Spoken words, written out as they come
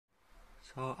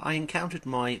So I encountered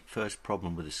my first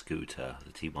problem with the scooter,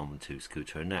 the T112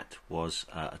 scooter, and that was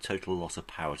a total loss of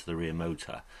power to the rear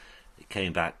motor. It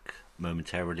came back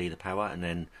momentarily, the power, and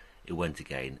then it went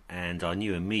again, and I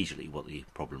knew immediately what the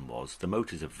problem was. The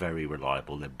motors are very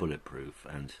reliable, they're bulletproof,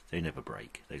 and they never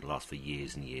break. They last for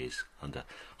years and years under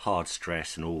hard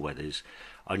stress and all weathers.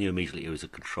 I knew immediately it was a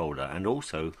controller, and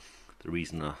also the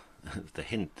reason the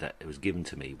hint that it was given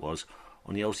to me was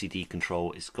on the LCD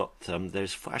control. It's got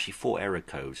there's actually 4 error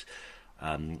codes.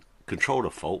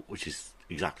 Controller fault, which is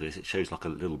exactly this. It shows like a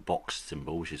little box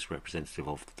symbol, which is representative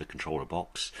of the controller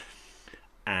box,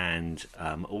 and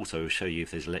also show you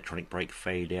if there's electronic brake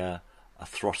failure, a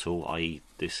throttle, i.e.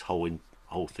 this whole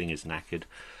thing is knackered,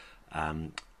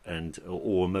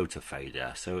 or a motor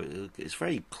failure. So it's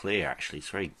very clear, actually. It's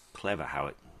very clever how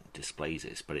it displays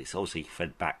this, but it's obviously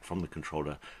fed back from the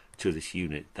controller to this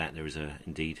unit that there is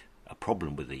indeed a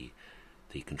problem with the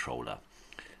controller.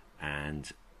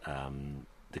 And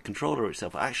the controller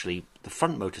itself, actually the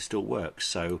front motor still works,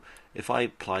 so if I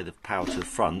apply the power to the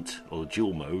front, or the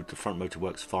dual mode, the front motor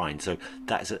works fine. So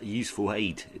that's a useful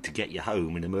aid to get you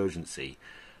home in emergency.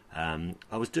 I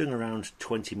was doing around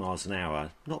 20 miles an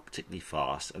hour, not particularly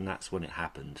fast, and that's when it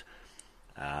happened,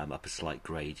 up a slight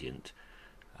gradient.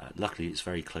 Luckily it's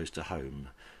very close to home.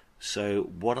 So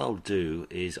what I'll do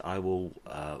is I will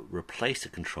replace the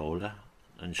controller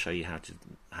and show you how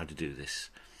to do this.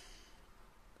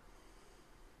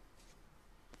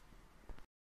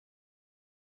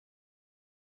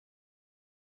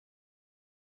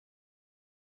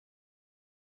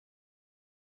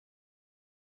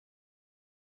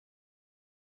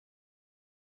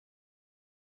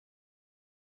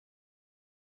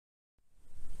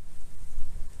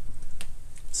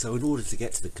 So in order to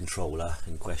get to the controller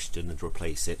in question and to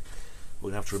replace it, we're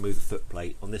going to have to remove the foot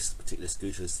plate. On this particular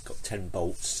scooter it's got 10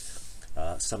 bolts.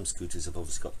 Some scooters have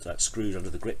obviously got screws under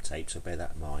the grip tape, so bear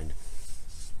that in mind.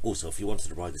 Also, if you wanted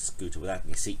to ride the scooter without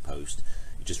any seat post,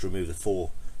 you just remove the 4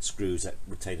 screws that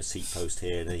retain a seat post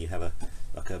here, and then you have a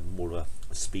more of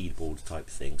a speed board type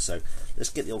thing. So let's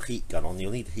get the old heat gun on.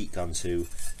 You'll need the heat gun to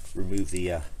remove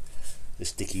the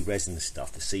sticky resin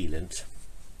stuff, the sealant,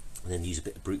 and then use a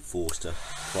bit of brute force to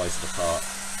prise it apart.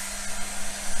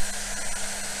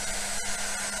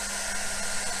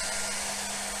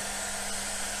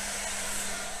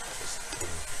 Just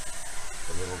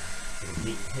put a little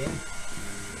heat here.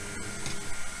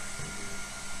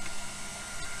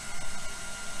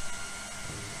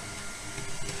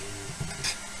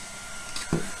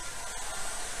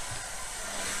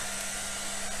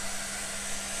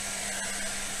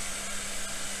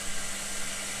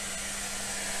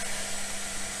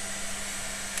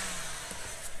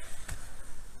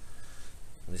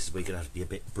 This is where you're going to have to be a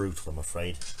bit brutal, I'm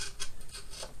afraid.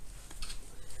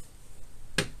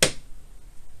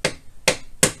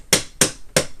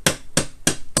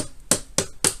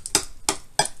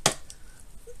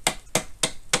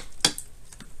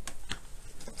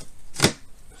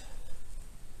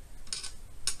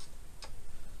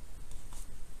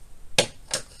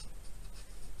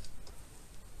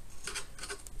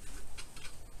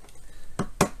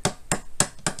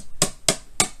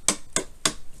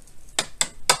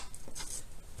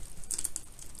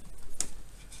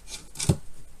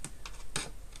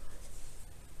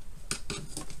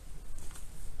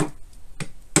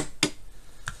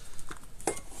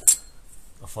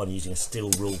 I find using a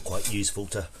steel rule quite useful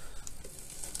to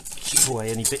chip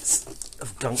away any bits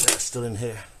of gunk that are still in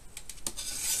here.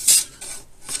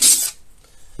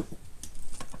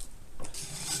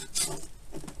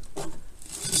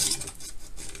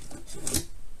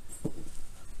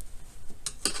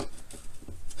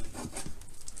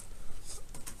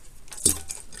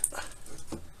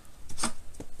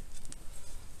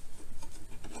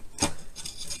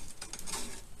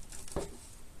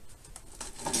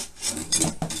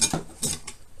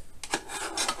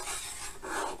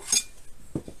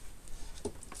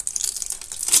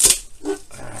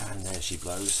 She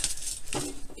blows.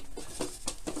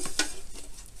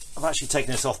 I've actually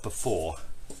taken this off before.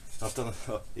 I've done,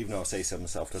 even though I say so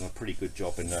myself, done a pretty good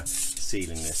job in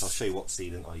sealing this. I'll show you what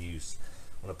sealant I use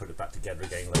when I put it back together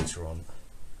again later on.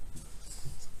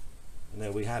 And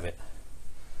there we have it.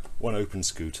 One open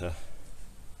scooter